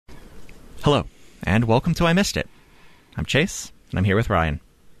Hello, and welcome to I Missed It. I'm Chase, and I'm here with Ryan.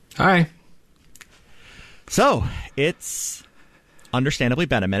 Hi. So, it's understandably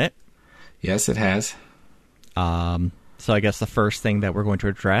been a minute. Yes, it has. So I guess the first thing that we're going to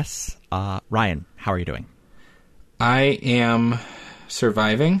address, Ryan, how are you doing? I am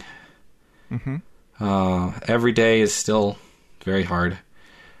surviving. Every day is still very hard.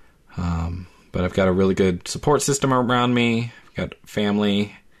 But I've got a really good support system around me. I've got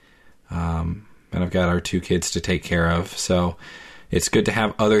family. And I've got our 2 kids to take care of. So it's good to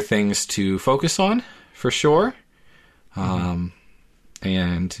have other things to focus on, for sure. And,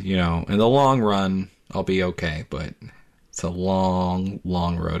 you know, in the long run, I'll be okay. But it's a long,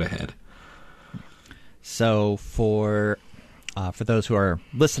 long road ahead. So for those who are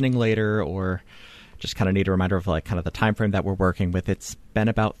listening later or just kind of need a reminder of like kind of the time frame that we're working with, it's been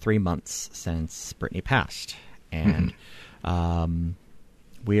about 3 months since Brittany passed. And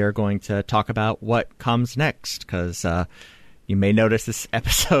we are going to talk about what comes next because you may notice this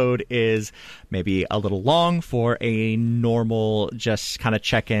episode is maybe a little long for a normal just kind of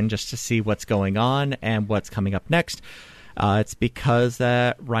check-in just to see what's going on and what's coming up next. It's because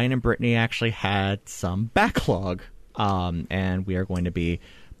that Ryan and Brittany actually had some backlog, and we are going to be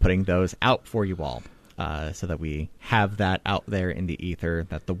putting those out for you all so that we have that out there in the ether,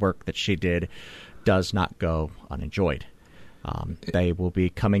 that the work that she did does not go unenjoyed. They will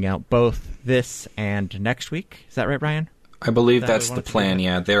be coming out both this and next week. Is that right, Ryan? I believe that's the plan,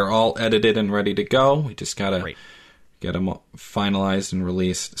 yeah. They're all edited and ready to go. We just got to get them finalized and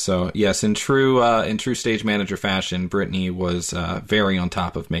released. So, yes, in true stage manager fashion, Brittany was very on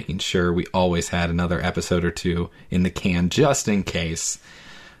top of making sure we always had another episode or 2 in the can, just in case.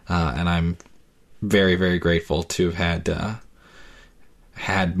 And I'm very, very grateful to have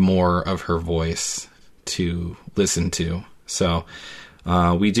had more of her voice to listen to. So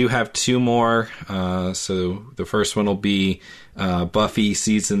we do have 2 more. So the first one will be Buffy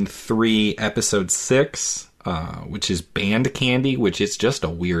Season 3, Episode 6, which is Band Candy, which is just a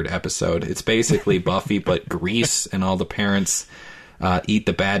weird episode. It's basically Buffy, but Grease, and all the parents eat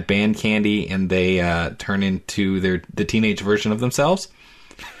the bad band candy, and they turn into the teenage version of themselves.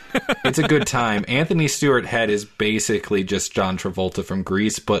 It's a good time. Anthony Stewart Head is basically just John Travolta from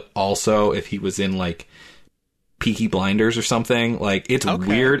Grease, but also if he was in, like, Peaky Blinders or something. Like, it's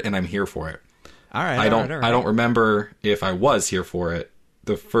weird, and I'm here for it. All right. I don't remember if I was here for it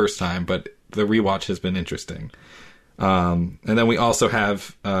the first time, but the rewatch has been interesting. And then we also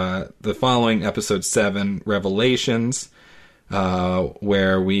have the following episode 7, Revelations,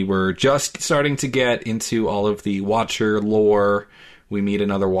 where we were just starting to get into all of the Watcher lore. We meet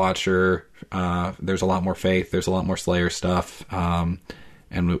another Watcher. There's a lot more Faith. There's a lot more Slayer stuff. And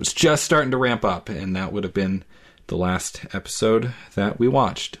it was just starting to ramp up, and that would have been the last episode that we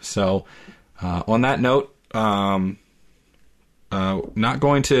watched. So, on that note, not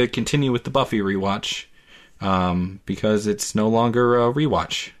going to continue with the Buffy rewatch, because it's no longer a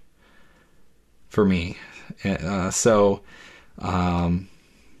rewatch for me.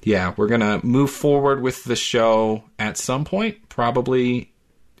 Yeah, we're going to move forward with the show at some point, probably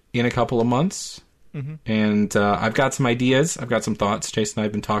in a couple of months. And I've got some ideas. I've got some thoughts. Chase and I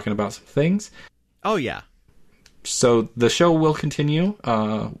have been talking about some things. Oh, yeah. So the show will continue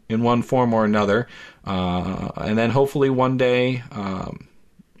in one form or another. And then hopefully one day,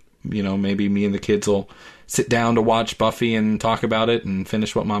 maybe me and the kids will sit down to watch Buffy and talk about it and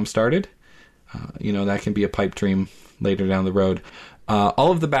finish what Mom started. That can be a pipe dream later down the road.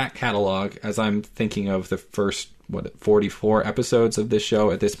 All of the back catalog, as I'm thinking of the first 44 episodes of this show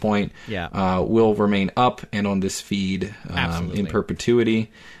at this point, will remain up and on this feed in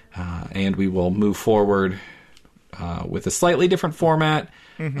perpetuity. And we will move forward with a slightly different format,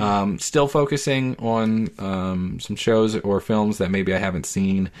 still focusing on some shows or films that maybe I haven't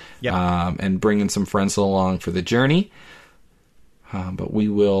seen, and bringing some friends along for the journey. But we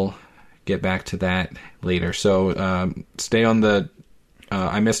will get back to that later. So stay on the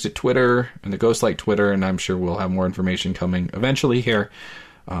I Missed It Twitter and the Ghostlight Twitter, and I'm sure we'll have more information coming eventually here.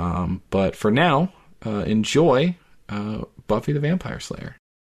 But for now, enjoy Buffy the Vampire Slayer.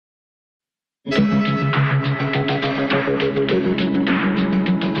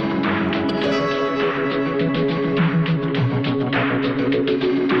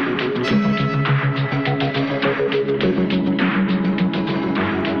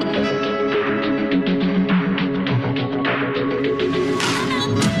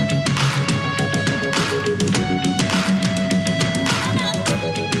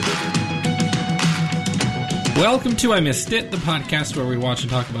 Welcome to I Missed It, the podcast where we watch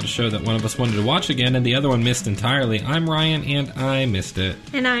and talk about a show that one of us wanted to watch again and the other one missed entirely. I'm Ryan, and I missed it.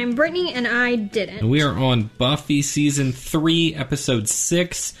 And I'm Brittany, and I didn't. And we are on Buffy Season 3, Episode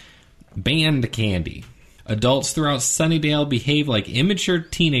 6, Band Candy. Adults throughout Sunnydale behave like immature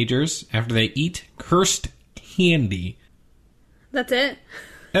teenagers after they eat cursed candy. That's it?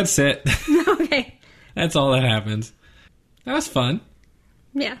 That's it. Okay. That's all that happens. That was fun.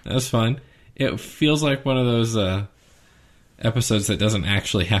 Yeah. That was fun. It feels like one of those episodes that doesn't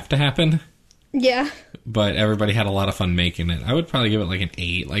actually have to happen. Yeah. But everybody had a lot of fun making it. I would probably give it like an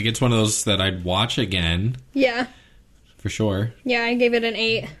 8. Like, it's one of those that I'd watch again. Yeah. For sure. Yeah, I gave it an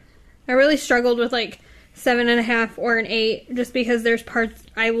 8. I really struggled with like 7.5 or an 8, just because there's parts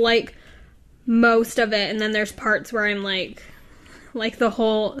I like most of it, and then there's parts where I'm like the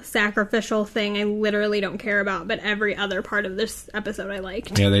whole sacrificial thing I literally don't care about, but every other part of this episode I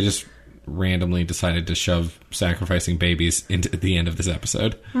liked. Yeah, they just randomly decided to shove sacrificing babies into the end of this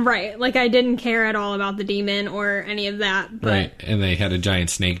episode. Right. Like, I didn't care at all about the demon or any of that. But... Right. And they had a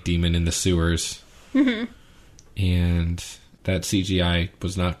giant snake demon in the sewers. Mm-hmm. And that CGI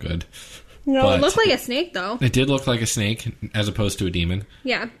was not good. No, it looked like a snake, though. It did look like a snake, as opposed to a demon.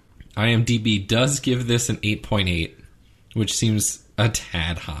 Yeah. IMDb does give this an 8.8, which seems a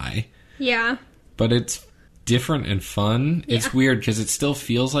tad high. Yeah. But it's different and fun. Yeah. It's weird because it still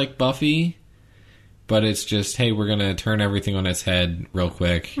feels like Buffy, but it's just, hey, we're going to turn everything on its head real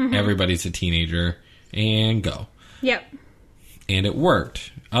quick. Mm-hmm. Everybody's a teenager, and go. Yep. And it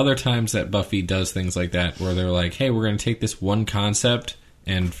worked. Other times that Buffy does things like that, where they're like, hey, we're going to take this one concept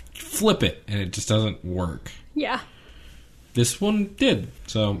and flip it, and it just doesn't work. Yeah. This one did.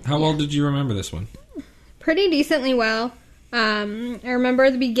 So, how well did you remember this one? Pretty decently well. I remember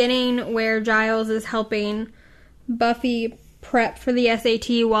at the beginning where Giles is helping Buffy prep for the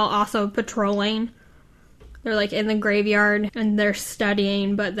SAT while also patrolling. They're like in the graveyard and they're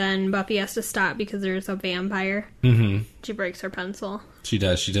studying, but then Buffy has to stop because there's a vampire. Mm-hmm. She breaks her pencil. She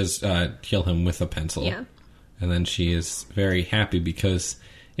does. She does kill him with a pencil. Yeah. And then she is very happy because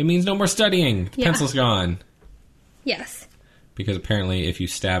it means no more studying. The pencil's gone. Yes. Because apparently if you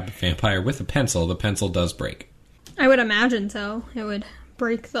stab a vampire with a pencil, the pencil does break. I would imagine so. It would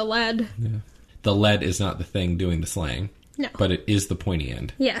break the lead. Yeah. The lead is not the thing doing the slaying. No. But it is the pointy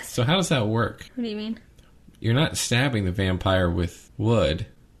end. Yes. So how does that work? What do you mean? You're not stabbing the vampire with wood.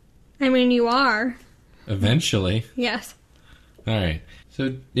 I mean, you are. Eventually. Yes. Alright.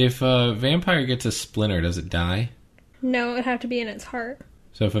 So if a vampire gets a splinter, does it die? No, it'd have to be in its heart.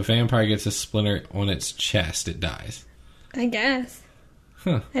 So if a vampire gets a splinter on its chest, it dies? I guess.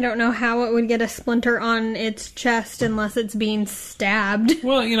 Huh. I don't know how it would get a splinter on its chest unless it's being stabbed.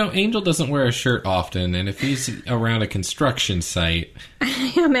 Well, you know, Angel doesn't wear a shirt often, and if he's around a construction site...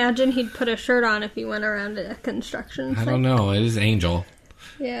 I imagine he'd put a shirt on if he went around a construction site. I don't know. It is Angel.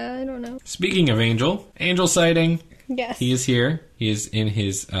 Yeah, I don't know. Speaking of Angel sighting. Yes. He is here. He is in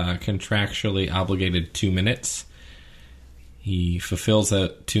his contractually obligated 2 minutes. He fulfills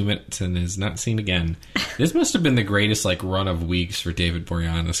that 2 minutes and is not seen again. This must have been the greatest run of weeks for David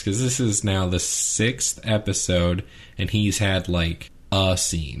Boreanaz, because this is now the 6th episode, and he's had a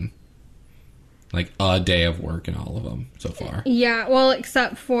scene. A day of work in all of them so far. Yeah, well,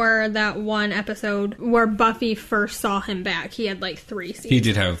 except for that one episode where Buffy first saw him back. He had 3 scenes. He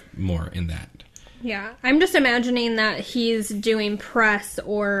did have more in that. Yeah, I'm just imagining that he's doing press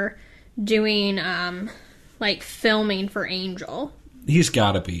or doing... filming for Angel. He's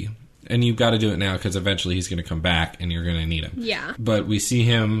got to be. And you've got to do it now because eventually he's going to come back and you're going to need him. Yeah. But we see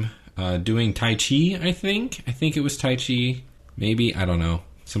him doing Tai Chi, I think. I think it was Tai Chi. Maybe. I don't know.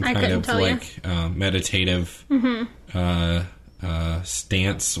 Some kind of meditative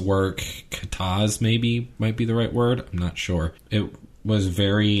stance work. Katas maybe might be the right word. I'm not sure. It was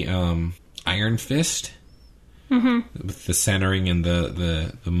very Iron Fist. Mm-hmm. With the centering and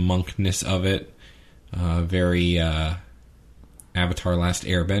the monkness of it. Very Avatar Last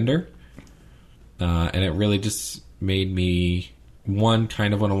Airbender. And it really just made me, one,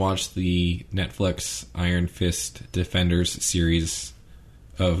 kind of want to watch the Netflix Iron Fist Defenders series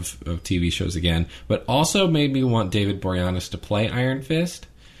of TV shows again, but also made me want David Boreanaz to play Iron Fist,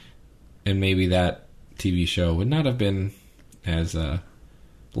 and maybe that TV show would not have been as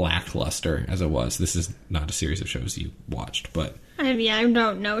lackluster as it was. This is not a series of shows you watched, but... I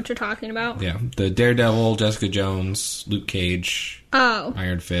don't know what you're talking about. Yeah, the Daredevil, Jessica Jones, Luke Cage,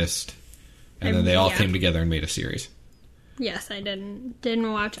 Iron Fist, and then they all came together and made a series. Yes, I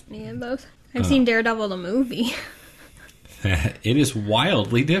didn't watch any of those. I've seen Daredevil the movie. It is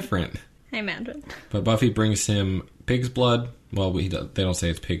wildly different. I imagine. But Buffy brings him pig's blood. Well, they don't say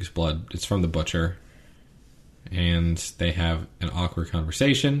it's pig's blood. It's from the butcher. and they have an awkward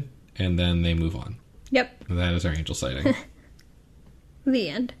conversation, and then they move on. Yep. And that is our angel sighting. The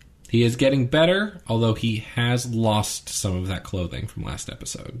end. He is getting better, although he has lost some of that clothing from last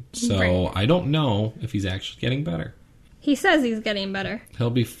episode. So Right. I don't know if he's actually getting better. He says he's getting better. He'll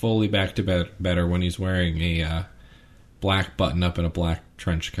be fully back to better when he's wearing a black button-up and a black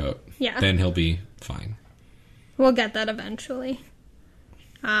trench coat. Yeah. Then he'll be fine. We'll get that eventually.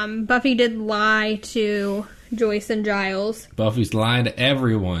 Buffy did lie to Joyce and Giles. Buffy's lying to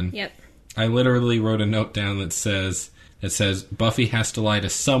everyone. Yep. I literally wrote a note down that says Buffy has to lie to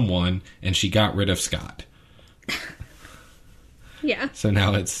someone, and she got rid of Scott. Yeah. So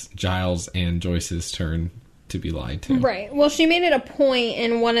now it's Giles and Joyce's turn to be lied to. Right. Well, she made it a point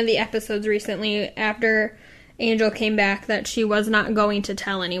in one of the episodes recently after Angel came back that she was not going to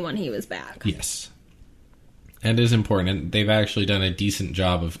tell anyone he was back. Yes. And it is important. And they've actually done a decent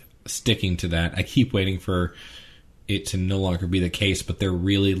job of sticking to that. I keep waiting for it to no longer be the case, but they're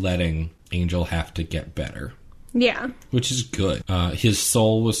really letting Angel have to get better. Yeah. Which is good. His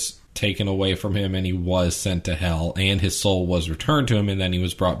soul was taken away from him and he was sent to hell, and his soul was returned to him and then he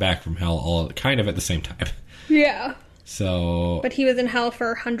was brought back from hell all kind of at the same time. Yeah. So... But he was in hell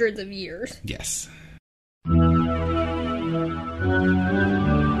for hundreds of years. Yes.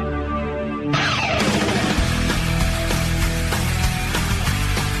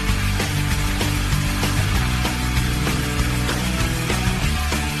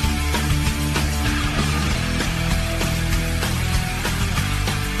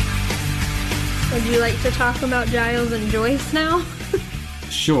 Would you like to talk about Giles and Joyce now?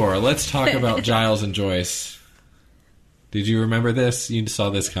 Sure, let's talk about Giles and Joyce. Did you remember this? You saw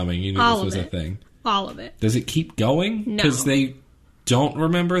this coming. You knew All this was of a it. thing. All of it. Does it keep going? No. Because they don't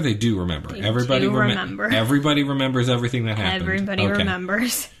remember, they do remember. Everybody do remember. Everybody remembers everything that happened. Everybody Okay.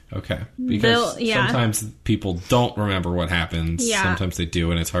 remembers. Okay. Because Yeah. sometimes people don't remember what happens. Yeah. Sometimes they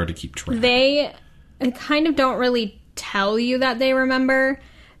do, and it's hard to keep track. They kind of don't really tell you that they remember.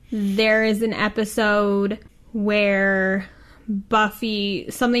 There is an episode where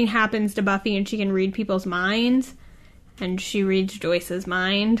something happens to Buffy and she can read people's minds, and she reads Joyce's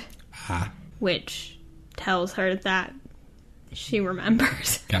mind, which tells her that she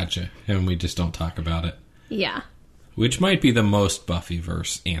remembers. Gotcha. And we just don't talk about it. Yeah. Which might be the most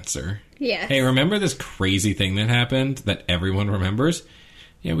Buffyverse answer. Yes. Hey, remember this crazy thing that happened that everyone remembers?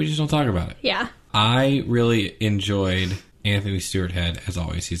 Yeah, we just don't talk about it. Yeah. I really enjoyed Anthony Stewart Head, as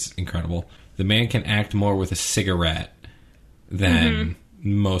always. He's incredible. The man can act more with a cigarette than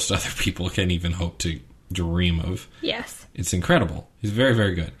most other people can even hope to dream of. Yes. It's incredible. He's very,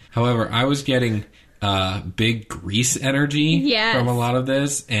 very good. However, I was getting big Grease energy from a lot of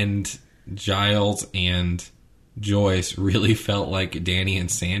this, and Giles and Joyce really felt like Danny and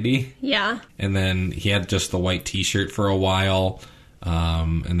Sandy. Yeah. And then he had just the white t-shirt for a while,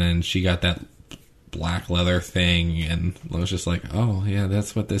 and then she got that black leather thing, and I was just like, oh, yeah,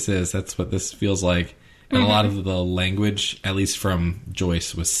 that's what this is. That's what this feels like. And a lot of the language, at least from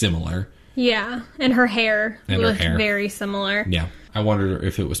Joyce, was similar. Yeah. And her hair looked very similar. Yeah. I wondered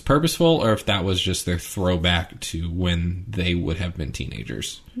if it was purposeful or if that was just their throwback to when they would have been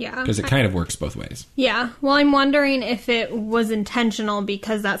teenagers. Yeah. Because it kind of works both ways. Yeah. Well, I'm wondering if it was intentional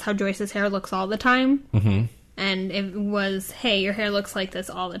because that's how Joyce's hair looks all the time. Mm-hmm. And if it was, hey, your hair looks like this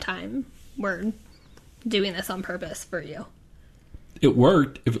all the time. We're doing this on purpose for you. It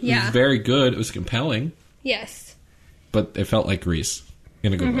worked. It was very good. It was compelling. Yes. But it felt like Grease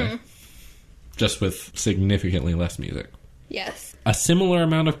in a good way. Just with significantly less music. Yes. A similar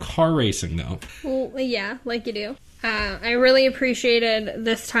amount of car racing, though. Well, yeah, like you do. I really appreciated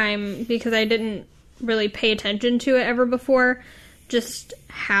this time because I didn't really pay attention to it ever before. Just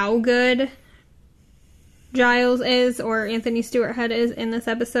how good Giles is, or Anthony Stewart Head is in this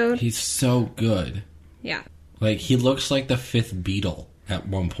episode. He's so good. Yeah. Like, he looks like the fifth Beatle at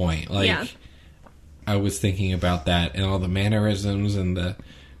one point. Like, I was thinking about that and all the mannerisms and the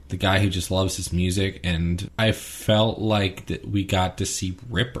guy who just loves his music, and I felt like that we got to see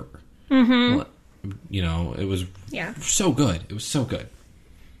Ripper. Mm-hmm. You know, it was so good. It was so good.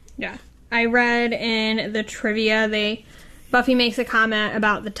 Yeah. I read in the trivia, Buffy makes a comment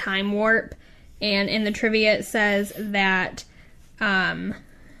about the time warp, and in the trivia it says that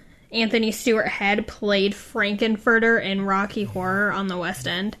Anthony Stewart Head played Frankenfurter in Rocky Horror on the West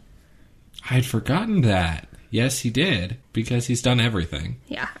End. I had forgotten that. Yes, he did, because he's done everything.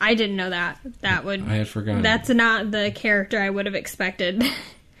 Yeah, I didn't know that. I had forgotten. That's not the character I would have expected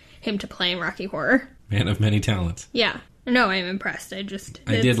him to play in Rocky Horror. Man of many talents. Yeah. No, I'm impressed. I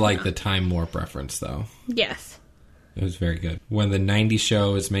did like the time warp reference, though. Yes. It was very good. When the 90s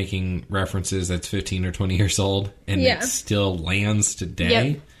show is making references that's 15 or 20 years old and it still lands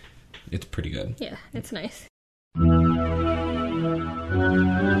today, it's pretty good. Yeah, it's nice.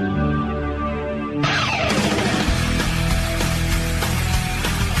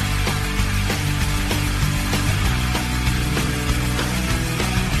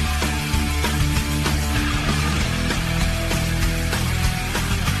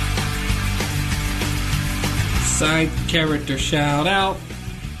 Side character shout out.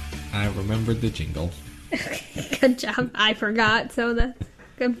 I remembered the jingle. Good job. I forgot, so that's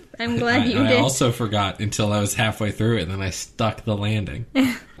good. I'm glad you did. I also forgot until I was halfway through it, and then I stuck the landing.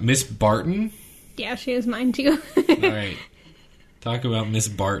 Miss Barton? Yeah, she is mine too. All right. Talk about Miss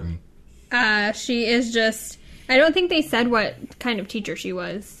Barton. She is just... I don't think they said what kind of teacher she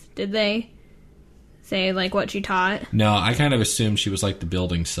was. Did they say, like, what she taught? No, I kind of assumed she was like the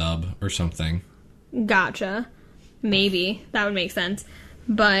building sub or something. Gotcha. Maybe. That would make sense.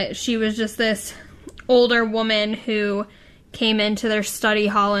 But she was just this older woman who came into their study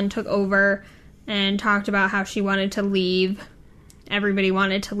hall and took over and talked about how she wanted to leave. Everybody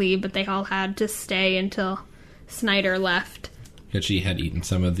wanted to leave, but they all had to stay until Snyder left. Because she had eaten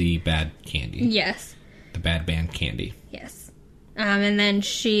some of the bad candy. Yes. The bad band candy. Yes. And then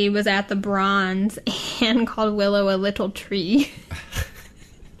she was at the Bronze and called Willow a little tree.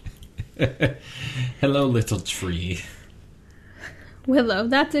 Hello, little tree. Willow,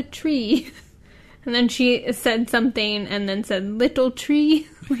 that's a tree. And then she said something and then said, little tree.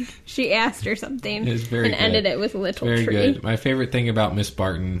 Like she asked her something. It was very and good. Ended it with little very tree. Very good. My favorite thing about Miss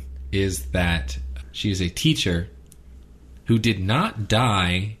Barton is that she is a teacher who did not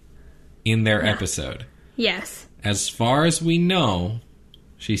die in their episode. Yes. As far as we know,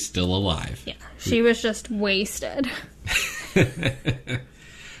 she's still alive. Yeah. She was just wasted.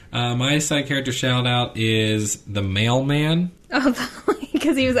 My side character shout out is the mailman. Oh,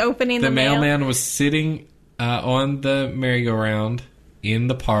 because he was opening the mail. The mailman was sitting on the merry-go-round in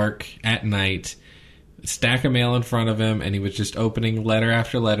the park at night, a stack of mail in front of him, and he was just opening letter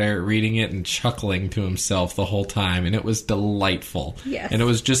after letter, reading it, and chuckling to himself the whole time, and it was delightful. Yes. And it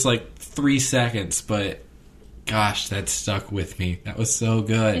was just like 3 seconds, but gosh, that stuck with me. That was so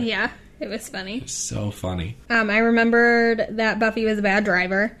good. Yeah. It was funny. It was so funny. I remembered that Buffy was a bad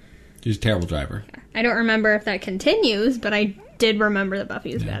driver. She was a terrible driver. I don't remember if that continues, but I did remember that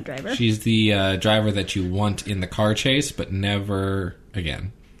Buffy was a bad driver. She's the driver that you want in the car chase, but never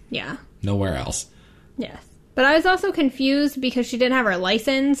again. Yeah. Nowhere else. Yes. But I was also confused because she didn't have her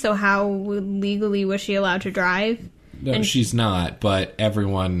license, so how legally was she allowed to drive? No, and she's not, but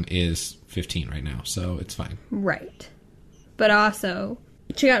everyone is 15 right now, so it's fine. Right. But also...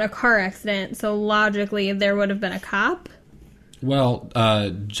 she got in a car accident, so logically there would have been a cop. Well,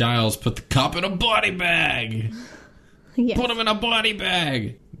 Giles put the cop in a body bag. Yes. Put him in a body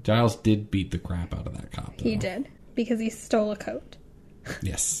bag. Giles did beat the crap out of that cop, though. He did, because he stole a coat.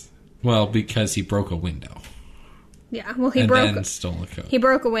 Yes. Well, because he broke a window. Yeah, well, then stole a coat. He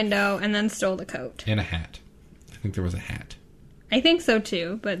broke a window and then stole the coat. And a hat. I think there was a hat. I think so,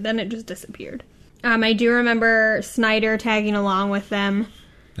 too, but then it just disappeared. I do remember Snyder tagging along with them.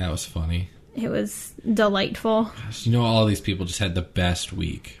 That was funny. It was delightful. Gosh, you know, all these people just had the best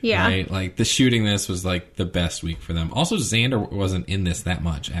week. Yeah. Right? Like, the shooting this was, like, the best week for them. Also, Xander wasn't in this that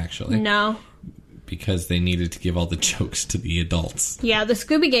much, actually. No. Because they needed to give all the jokes to the adults. Yeah, the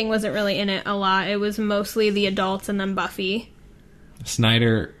Scooby Gang wasn't really in it a lot. It was mostly the adults and then Buffy.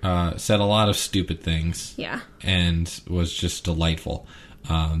 Snyder said a lot of stupid things. Yeah. And was just delightful.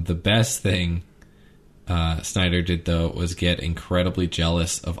 The best thing... Snyder did, though, was get incredibly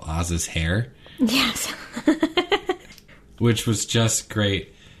jealous of Oz's hair. Yes. Which was just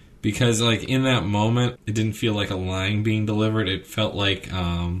great. Because, like, in that moment, it didn't feel like a line being delivered. It felt like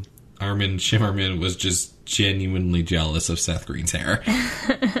Armin Shimmerman was just genuinely jealous of Seth Green's hair.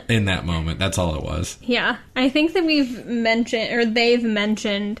 In that moment. That's all it was. Yeah. I think that they've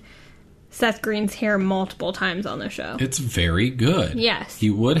mentioned Seth Green's hair multiple times on the show. It's very good. Yes. He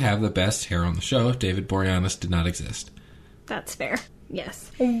would have the best hair on the show if David Boreanaz did not exist. That's fair. Yes.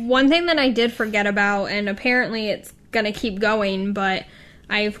 One thing that I did forget about, and apparently it's going to keep going, but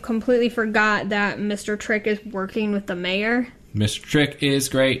I've completely forgot that Mr. Trick is working with the mayor. Mr. Trick is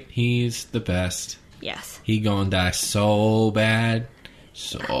great. He's the best. Yes. He gonna die so bad.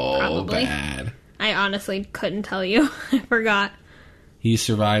 So Probably. bad. I honestly couldn't tell you. I forgot. He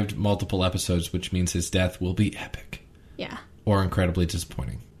survived multiple episodes, which means his death will be epic. Yeah. Or incredibly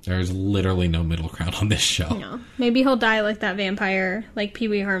disappointing. There's literally no middle ground on this show. No. Maybe he'll die like that vampire, like Pee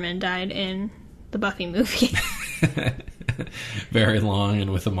Wee Herman died in the Buffy movie. Very long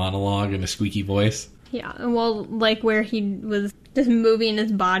and with a monologue and a squeaky voice. Yeah, well, like where he was just moving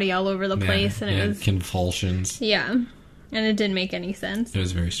his body all over the place, and it was convulsions. Yeah, and it didn't make any sense. It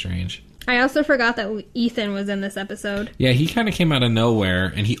was very strange. I also forgot that Ethan was in this episode. Yeah, he kind of came out of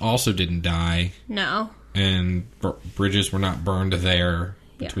nowhere, and he also didn't die. No. And bridges were not burned there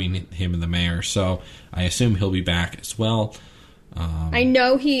between him and the mayor, so I assume he'll be back as well. I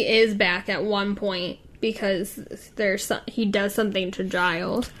know he is back at one point because he does something to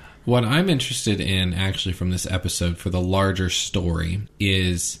Giles. What I'm interested in, actually, from this episode for the larger story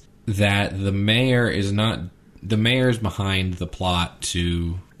is that the mayor is behind the plot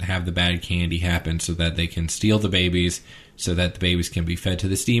to have the bad candy happen so that they can steal the babies, so that the babies can be fed to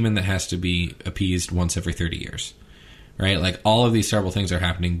this demon that has to be appeased once every 30 years. Right? Like, all of these terrible things are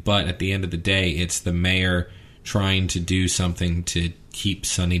happening, but at the end of the day, it's the mayor trying to do something to keep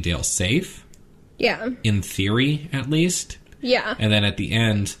Sunnydale safe. Yeah. In theory, at least. Yeah. And then at the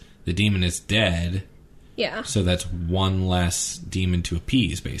end, the demon is dead. Yeah. So that's one less demon to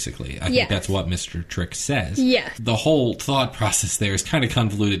appease, basically. I think that's what Mr. Trick says. Yes. The whole thought process there is kind of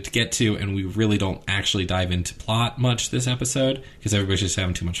convoluted to get to, and we really don't actually dive into plot much this episode, because everybody's just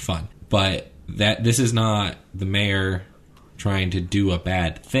having too much fun. But this is not the mayor trying to do a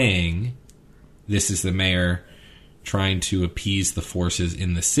bad thing. This is the mayor trying to appease the forces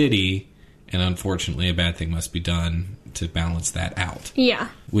in the city, and unfortunately a bad thing must be done to balance that out. Yeah.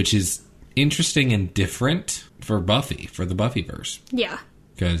 Which is interesting and different for Buffy, for the Buffyverse. Yeah.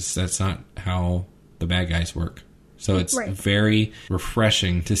 Because that's not how the bad guys work. So it's very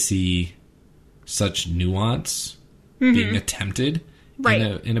refreshing to see such nuance being attempted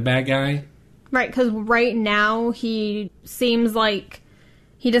in a bad guy. Right, because right now he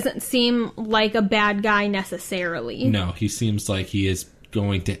doesn't seem like a bad guy necessarily. No, he seems like he is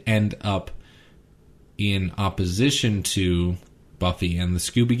going to end up in opposition to Buffy and the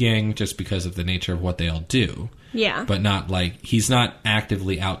Scooby Gang just because of the nature of what they all do. Yeah. But not like, he's not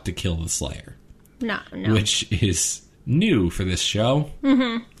actively out to kill the Slayer. No. Which is new for this show.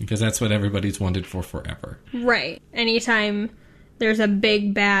 Mm-hmm. Because that's what everybody's wanted for forever. Right. Anytime there's a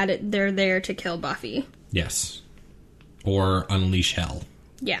big bad, they're there to kill Buffy. Yes. Or unleash hell.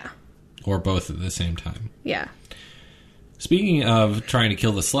 Yeah. Or both at the same time. Yeah. Speaking of trying to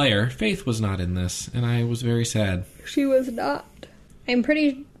kill the Slayer, Faith was not in this, and I was very sad. She was not. I'm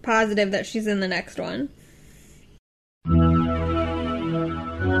pretty positive that she's in the next one.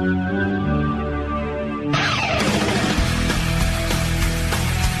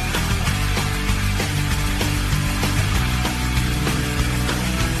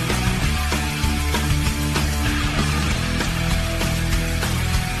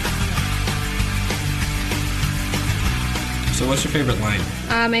 So what's your favorite line?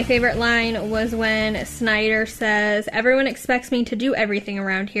 My favorite line was when Snyder says, "Everyone expects me to do everything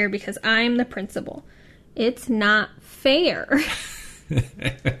around here because I'm the principal. It's not fair."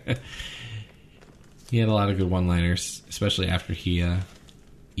 He had a lot of good one-liners, especially after he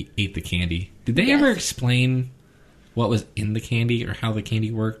ate the candy. Did they ever explain what was in the candy or how the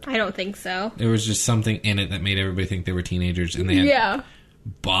candy worked? I don't think so. There was just something in it that made everybody think they were teenagers, and they had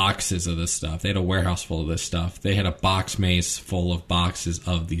boxes of this stuff. They had a warehouse full of this stuff. They had a box maze full of boxes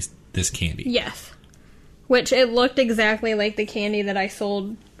of this candy. Yes. Which it looked exactly like the candy that I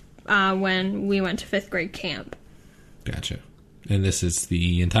sold when we went to 5th grade camp. Gotcha. And this is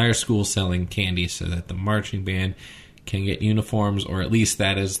the entire school selling candy so that the marching band can get uniforms, or at least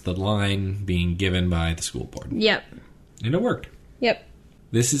that is the line being given by the school board. Yep. And it worked. Yep.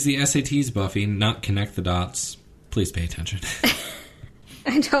 This is the SATs, Buffy, not connect the dots. Please pay attention.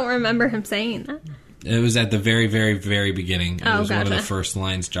 I don't remember him saying that. It was at the very, very, very beginning. It was gotcha. one of the first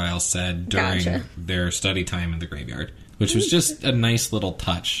lines Giles said during their study time in the graveyard, which was just a nice little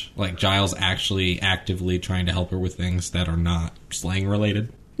touch. Like Giles actually actively trying to help her with things that are not slang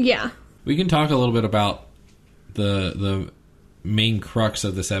related. Yeah. We can talk a little bit about the main crux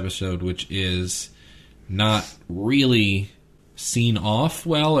of this episode, which is not really seen off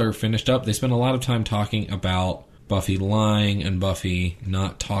well or finished up. They spend a lot of time talking about Buffy lying and Buffy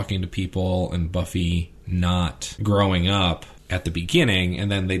not talking to people and Buffy not growing up at the beginning, and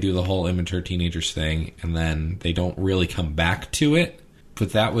then they do the whole immature teenagers thing, and then they don't really come back to it.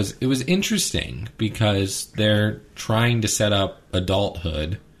 But it was interesting because they're trying to set up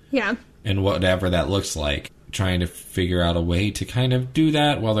adulthood. Yeah. And whatever that looks like, trying to figure out a way to kind of do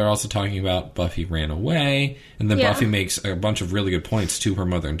that while they're also talking about Buffy ran away. And then Buffy makes a bunch of really good points to her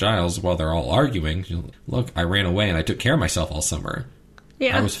mother and Giles while they're all arguing. She's like, look, I ran away and I took care of myself all summer.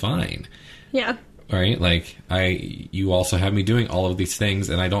 Yeah. I was fine. Yeah. Right? Like, you also have me doing all of these things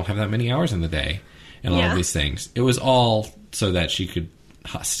and I don't have that many hours in the day and all of these things. It was all so that she could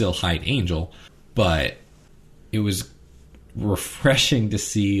still hide Angel. but it was refreshing to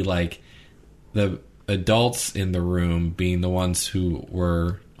see, like, the adults in the room being the ones who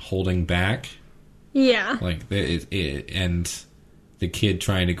were holding back. Yeah. Like, and the kid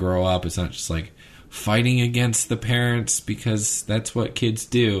trying to grow up. It's not just like fighting against the parents because that's what kids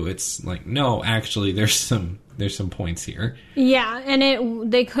do. It's like, no, actually, there's some points here. Yeah,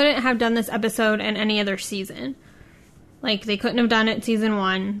 and they couldn't have done this episode in any other season. Like, they couldn't have done it season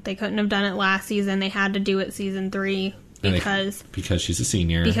 1. They couldn't have done it last season. They had to do it season 3 because she's a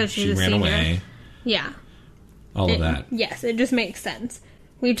senior. Because she ran away. Yeah. All of that. Yes, it just makes sense.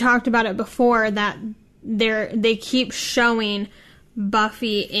 We talked about it before that they keep showing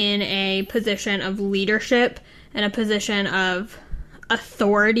Buffy in a position of leadership and a position of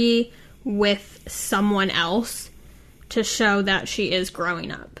authority with someone else to show that she is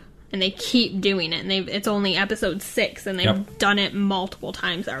growing up. And they keep doing it. And it's only episode 6, and they've done it multiple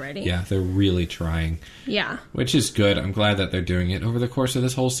times already. Yeah, they're really trying. Yeah. Which is good. I'm glad that they're doing it over the course of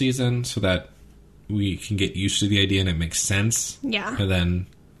this whole season so that we can get used to the idea and it makes sense. Yeah. And then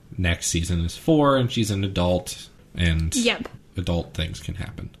next season is 4, and she's an adult, and adult things can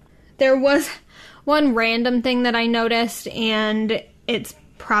happen. There was one random thing that I noticed, and it's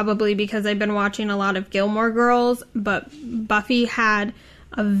probably because I've been watching a lot of Gilmore Girls, but Buffy had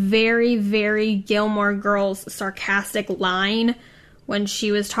a very, very Gilmore Girls sarcastic line when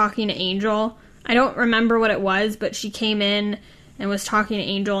she was talking to Angel. I don't remember what it was, but she came in and was talking to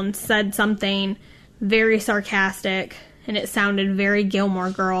Angel and said something very sarcastic, and it sounded very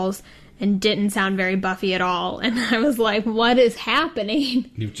Gilmore Girls and didn't sound very Buffy at all. And I was like, what is happening?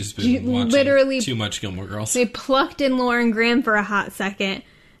 You've just been watching too much Gilmore Girls. They plucked in Lauren Graham for a hot second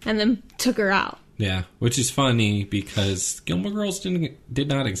and then took her out. Yeah, which is funny because Gilmore Girls did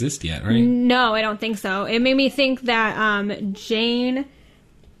not exist yet, right? No, I don't think so. It made me think that Jane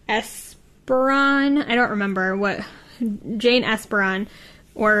Esperon, I don't remember what, Jane Esperon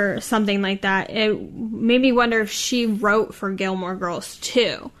or something like that. It made me wonder if she wrote for Gilmore Girls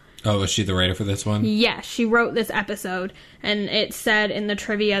too. Oh, was she the writer for this one? Yes, she wrote this episode, and it said in the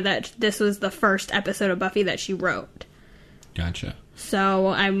trivia that this was the first episode of Buffy that she wrote. Gotcha.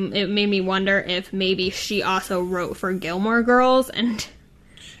 So it made me wonder if maybe she also wrote for Gilmore Girls, and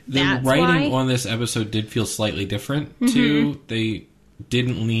that's the writing on this episode did feel slightly different, too. They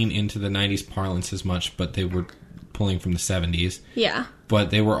didn't lean into the 90s parlance as much, but they were pulling from the 70s. Yeah.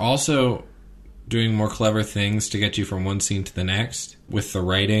 But they were also doing more clever things to get you from one scene to the next with the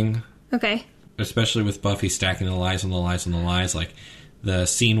writing. Okay. Especially with Buffy stacking the lies on the lies on the lies. Like, the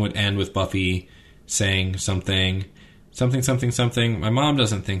scene would end with Buffy saying something, my mom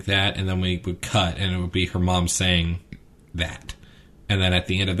doesn't think that, and then we would cut, and it would be her mom saying that. And then at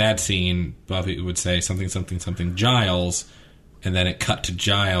the end of that scene, Buffy would say something, Giles, and then it cut to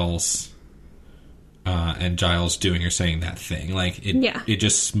Giles, and Giles doing or saying that thing. Like, it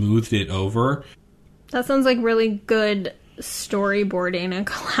just smoothed it over. That sounds like really good storyboarding and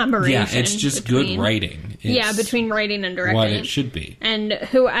collaboration. Yeah, it's just good writing. It's between writing and directing. What it should be. And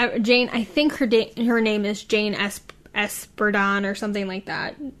Jane, I think her name is Jane Esperdon or something like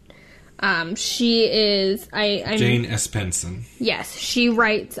that. She is... I'm Jane Espenson. Yes, she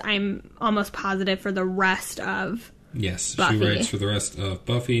writes, I'm almost positive, for the rest of Yes, Buffy. She writes for the rest of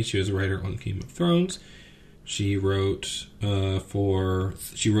Buffy. She was a writer on Game of Thrones. She wrote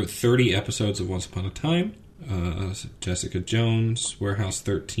 30 episodes of Once Upon a Time. Jessica Jones, Warehouse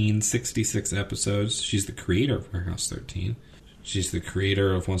 13, 66 episodes. She's the creator of Warehouse 13. She's the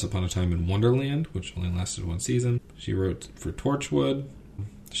creator of Once Upon a Time in Wonderland, which only lasted one season. She wrote for Torchwood.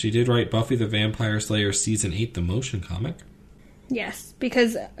 She did write Buffy the Vampire Slayer Season 8, the motion comic. Yes,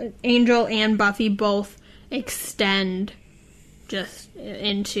 because Angel and Buffy both extend just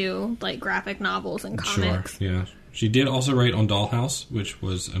into, like, graphic novels and comics. Sure, yeah. She did also write on Dollhouse, which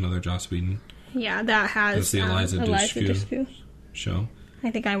was another Joss Whedon. Yeah, that has... That's the Eliza Dushku show.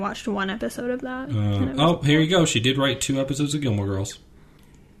 I think I watched one episode of that. Here you go. She did write 2 episodes of Gilmore Girls.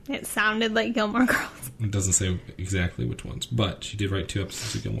 It sounded like Gilmore Girls. It doesn't say exactly which ones, but she did write 2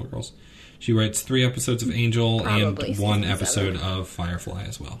 episodes of Gilmore Girls. She writes 3 episodes of Angel and 1 episode of Firefly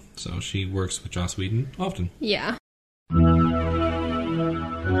as well. So she works with Joss Whedon often. Yeah.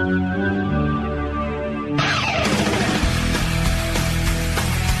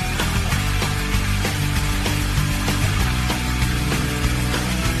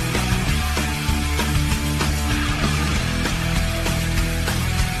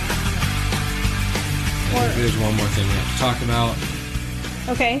 There's one more thing we have to talk about.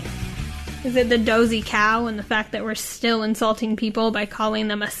 Okay. Is it the dozy cow and the fact that we're still insulting people by calling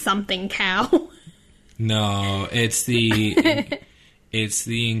them a something cow? No, it's the It's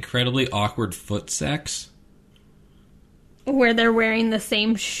the incredibly awkward foot sex. Where they're wearing the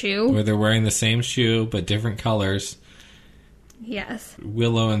same shoe. Where they're wearing the same shoe, but different colors. Yes.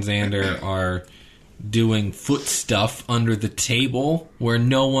 Willow and Xander are doing foot stuff under the table where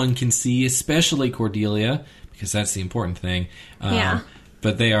no one can see, especially Cordelia, because that's the important thing. Yeah.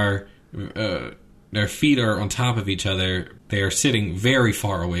 But they are... their feet are on top of each other. They are sitting very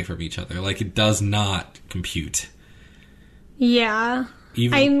far away from each other. Like, it does not compute. Yeah.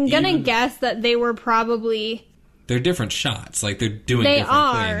 I'm going to guess that they were probably... They're different shots. Like, they're doing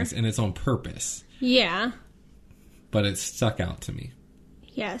different things, and it's on purpose. Yeah. But it stuck out to me.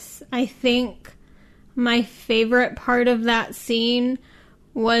 Yes. I think my favorite part of that scene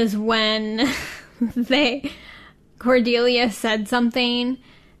was when Cordelia said something,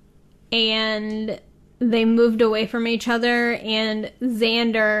 and they moved away from each other, and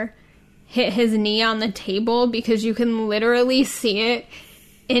Xander hit his knee on the table, because you can literally see it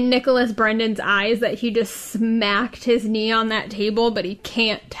in Nicholas Brendan's eyes that he just smacked his knee on that table, but he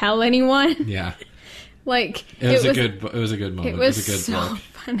can't tell anyone. Yeah. Like, it was a good moment. It was a good so look.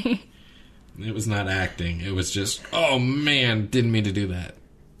 funny. It was not acting. It was just, oh man, didn't mean to do that.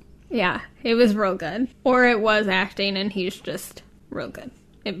 Yeah, it was real good. Or it was acting and he's just real good.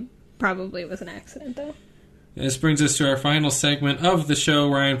 It probably was an accident, though. This brings us to our final segment of the show.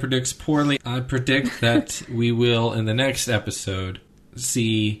 Ryan predicts poorly. I predict that we will, in the next episode,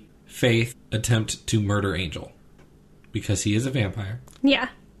 see Faith attempt to murder Angel. Because he is a vampire. Yeah.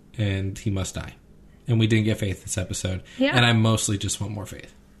 And he must die. And we didn't get Faith this episode. Yeah. And I mostly just want more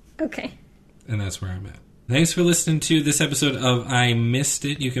Faith. Okay. And that's where I'm at. Thanks for listening to this episode of I Missed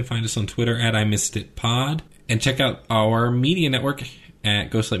It. You can find us on Twitter at I Missed It Pod. And check out our media network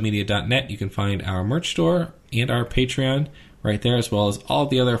at ghostlightmedia.net. You can find our merch store and our Patreon right there, as well as all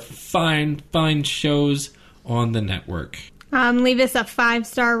the other fine shows on the network. Leave us a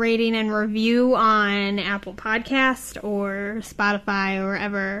 5-star rating and review on Apple Podcast or Spotify or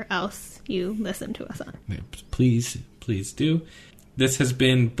wherever else you listen to us on. Please do. This has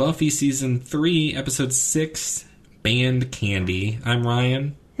been Buffy Season 3, Episode 6, Band Candy. I'm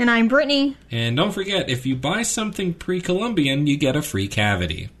Ryan. And I'm Brittany. And don't forget, if you buy something pre-Columbian, you get a free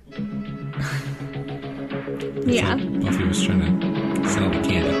cavity. Yeah. So Buffy was trying to sell the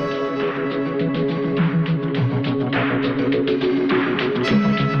candy.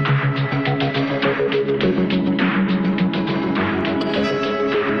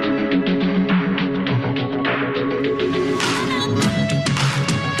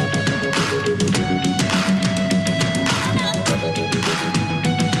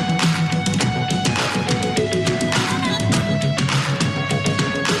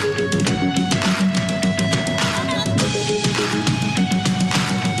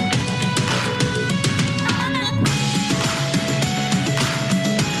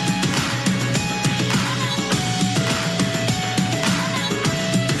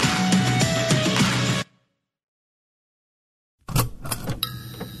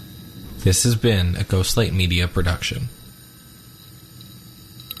 This has been a Ghostlight Media production.